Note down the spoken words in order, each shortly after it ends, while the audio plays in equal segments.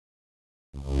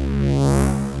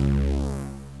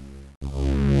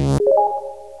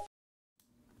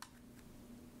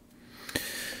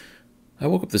I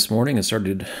woke up this morning and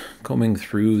started combing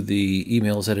through the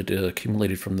emails that had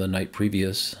accumulated from the night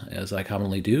previous, as I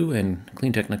commonly do, and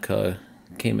Clean Technica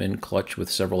came in clutch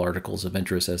with several articles of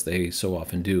interest, as they so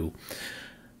often do.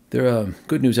 They're a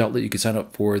good news outlet. You can sign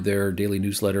up for their daily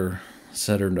newsletter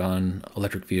centered on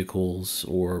electric vehicles,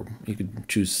 or you could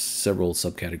choose several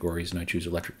subcategories, and I choose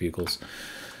electric vehicles.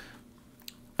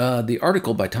 The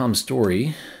article by Tom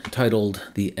Story, titled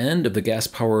 "The End of the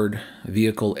Gas-Powered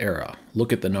Vehicle Era.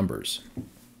 Look at the Numbers."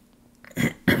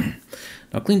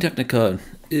 Now, Clean Technica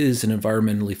is an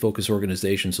environmentally focused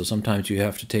organization, so sometimes you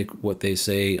have to take what they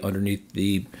say underneath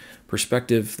the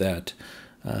perspective that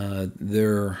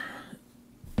their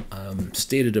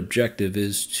stated objective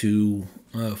is to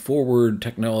forward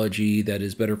technology that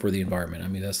is better for the environment. I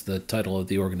mean, that's the title of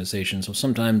the organization. So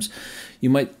sometimes you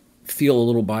might feel a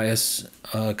little bias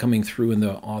coming through in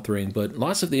the authoring, but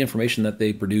lots of the information that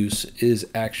they produce is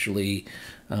actually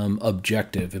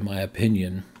objective, in my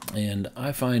opinion, and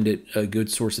I find it a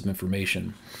good source of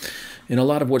information. And a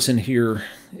lot of what's in here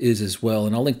is as well,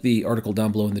 and I'll link the article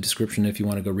down below in the description if you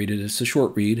want to go read it. It's a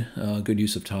short read, good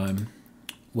use of time,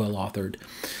 well authored.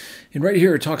 And right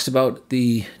here it talks about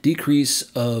the decrease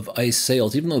of ICE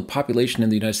sales. Even though the population in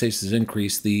the United States has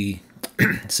increased, the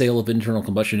sale of internal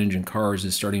combustion engine cars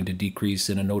is starting to decrease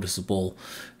in a noticeable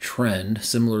trend.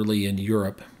 Similarly, in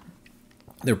Europe,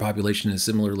 their population is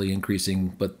similarly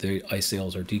increasing, but the ICE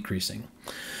sales are decreasing.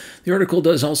 The article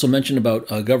does also mention about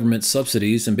government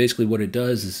subsidies, and basically what it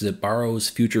does is it borrows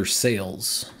future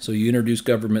sales. So you introduce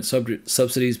government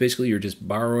subsidies, basically you're just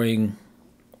borrowing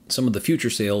some of the future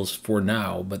sales for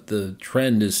now, but the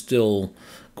trend is still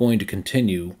going to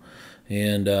continue.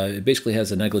 And it basically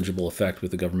has a negligible effect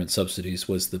with the government subsidies,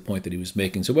 was the point that he was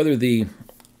making. So whether the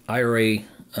IRA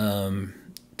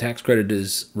tax credit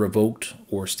is revoked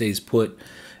or stays put,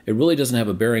 it really doesn't have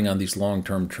a bearing on these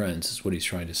long-term trends, is what he's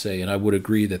trying to say. And I would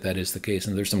agree that that is the case.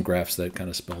 And there's some graphs that kind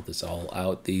of spell this all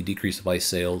out, the decrease of ICE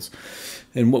sales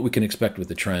and what we can expect with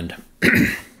the trend.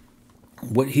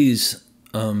 What he's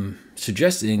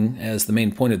suggesting as the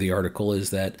main point of the article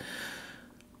is that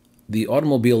the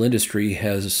automobile industry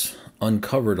has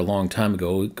uncovered a long time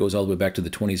ago, it goes all the way back to the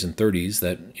 20s and 30s,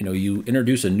 that you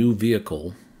introduce a new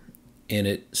vehicle and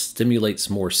it stimulates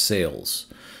more sales,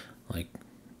 like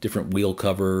different wheel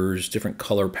covers, different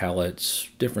color palettes,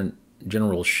 different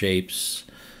general shapes.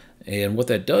 And what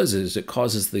that does is it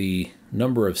causes the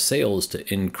number of sales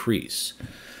to increase.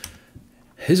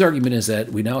 His argument is that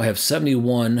we now have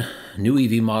 71 new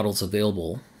EV models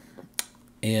available,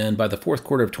 and by the fourth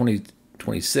quarter of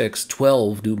 2026,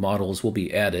 12 new models will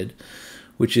be added,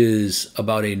 which is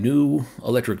about a new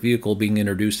electric vehicle being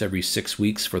introduced every 6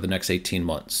 weeks for the next 18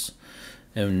 months.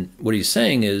 And what he's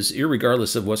saying is,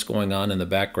 irregardless of what's going on in the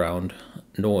background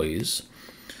noise,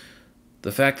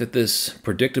 the fact that this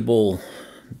predictable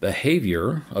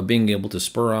behavior of being able to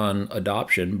spur on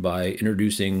adoption by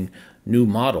introducing new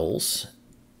models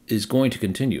is going to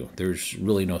continue. There's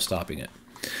really no stopping it.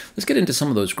 Let's get into some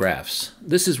of those graphs.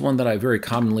 This is one that I very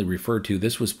commonly refer to.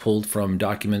 This was pulled from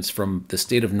documents from the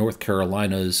state of North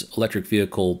Carolina's electric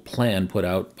vehicle plan put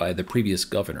out by the previous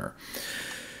governor.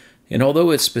 And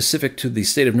although it's specific to the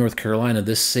state of North Carolina,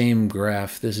 this same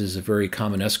graph, this is a very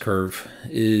common S-curve,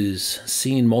 is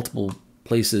seen multiple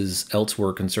places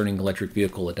elsewhere concerning electric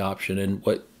vehicle adoption. And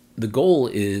what the goal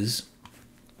is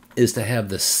to have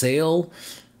the sale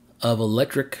of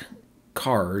electric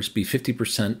cars be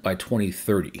 50% by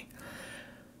 2030.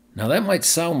 Now that might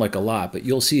sound like a lot, but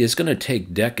you'll see it's going to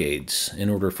take decades in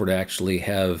order for it to actually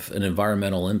have an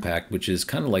environmental impact, which is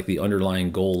kind of like the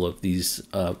underlying goal of these,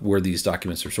 where these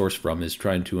documents are sourced from, is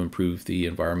trying to improve the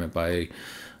environment by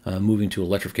moving to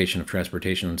electrification of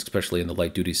transportation, especially in the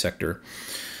light duty sector.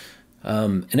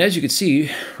 And as you can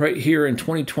see, right here in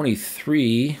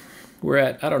 2023, we're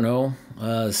at,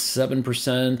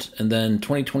 7%, and then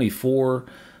 2024,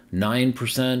 9%,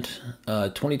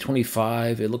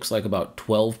 2025, it looks like about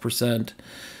 12%.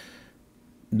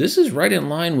 This is right in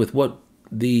line with what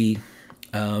the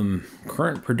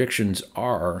current predictions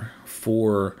are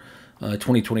for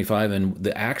 2025, and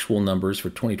the actual numbers for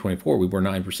 2024, we were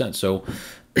 9%. So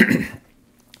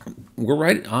we're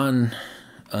right on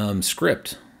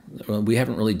script. We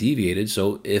haven't really deviated.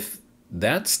 So if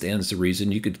that stands to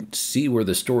reason, you could see where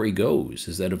the story goes,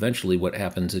 is that eventually what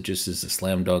happens, it just is a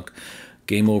slam dunk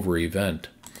game over event.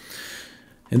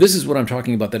 And this is what I'm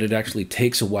talking about, that it actually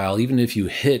takes a while, even if you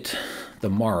hit the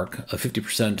mark of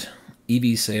 50%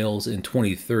 EV sales in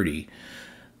 2030,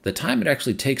 the time it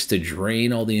actually takes to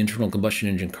drain all the internal combustion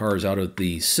engine cars out of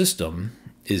the system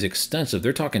is extensive.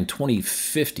 They're talking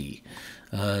 2050.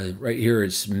 Right here,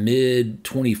 it's mid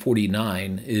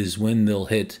 2049 is when they'll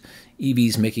hit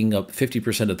EVs making up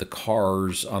 50% of the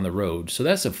cars on the road. So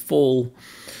that's a full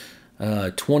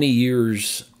 20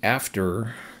 years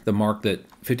after the mark that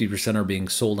 50% are being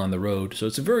sold on the road. So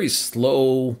it's a very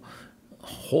slow,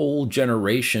 whole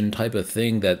generation type of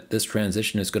thing that this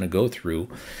transition is going to go through.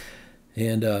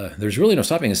 And there's really no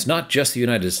stopping. It's not just the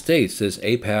United States. It's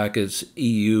APAC, it's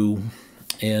EU,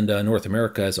 and North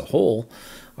America as a whole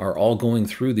are all going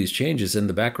through these changes, and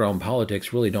the background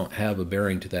politics really don't have a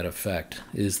bearing to that effect,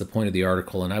 is the point of the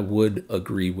article. And I would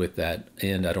agree with that,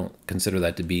 and I don't consider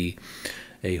that to be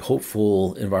a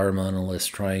hopeful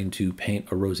environmentalist trying to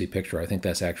paint a rosy picture. I think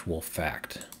that's actual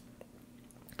fact.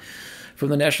 From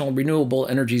the National Renewable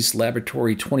Energies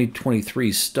Laboratory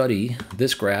 2023 study,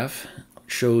 this graph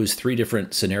shows 3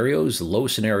 different scenarios: low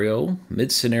scenario,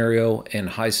 mid scenario, and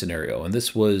high scenario. And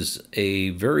this was a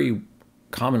very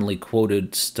commonly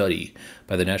quoted study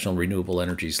by the National Renewable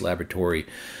Energies Laboratory,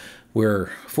 where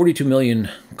 42 million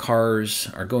cars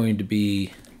are going to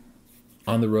be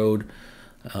on the road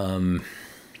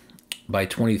by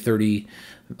 2030.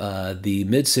 The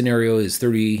mid scenario is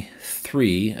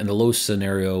 33 and the low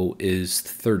scenario is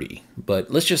 30.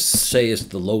 But let's just say it's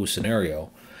the low scenario.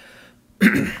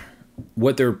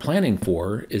 What they're planning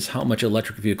for is how much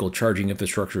electric vehicle charging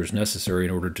infrastructure is necessary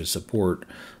in order to support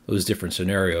those different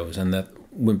scenarios. And that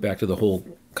went back to the whole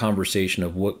conversation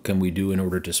of what can we do in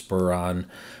order to spur on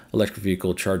electric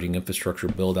vehicle charging infrastructure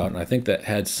build out. And I think that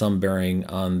had some bearing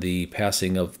on the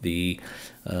passing of the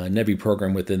NEVI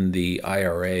program within the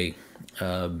IRA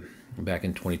back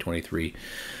in 2023.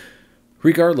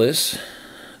 Regardless,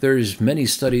 there's many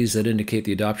studies that indicate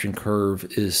the adoption curve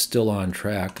is still on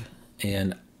track,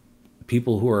 and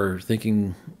people who are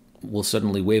thinking will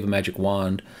suddenly wave a magic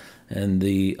wand and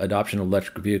the adoption of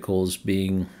electric vehicles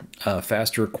being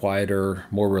faster, quieter,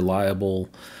 more reliable,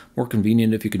 more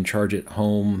convenient if you can charge at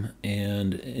home.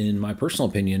 And in my personal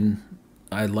opinion,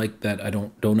 I like that I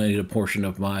don't donate a portion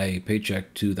of my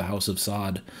paycheck to the House of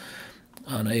Sod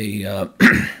on a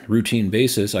routine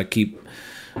basis. I keep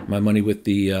my money with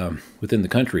the within the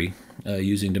country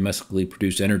using domestically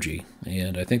produced energy.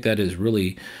 And I think that is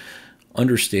really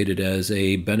understated as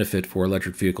a benefit for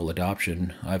electric vehicle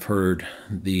adoption. I've heard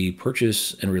the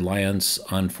purchase and reliance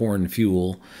on foreign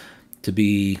fuel to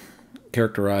be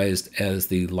characterized as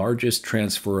the largest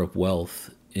transfer of wealth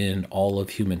in all of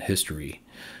human history.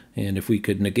 And if we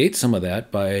could negate some of that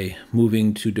by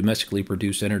moving to domestically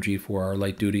produced energy for our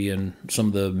light duty and some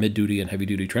of the mid duty and heavy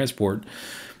duty transport,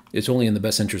 it's only in the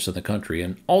best interest of the country.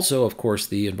 And also, of course,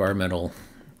 the environmental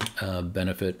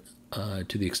benefit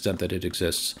to the extent that it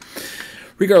exists.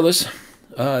 Regardless,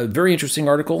 very interesting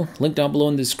article. Link down below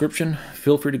in the description.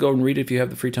 Feel free to go and read it if you have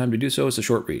the free time to do so. It's a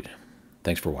short read.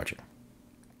 Thanks for watching.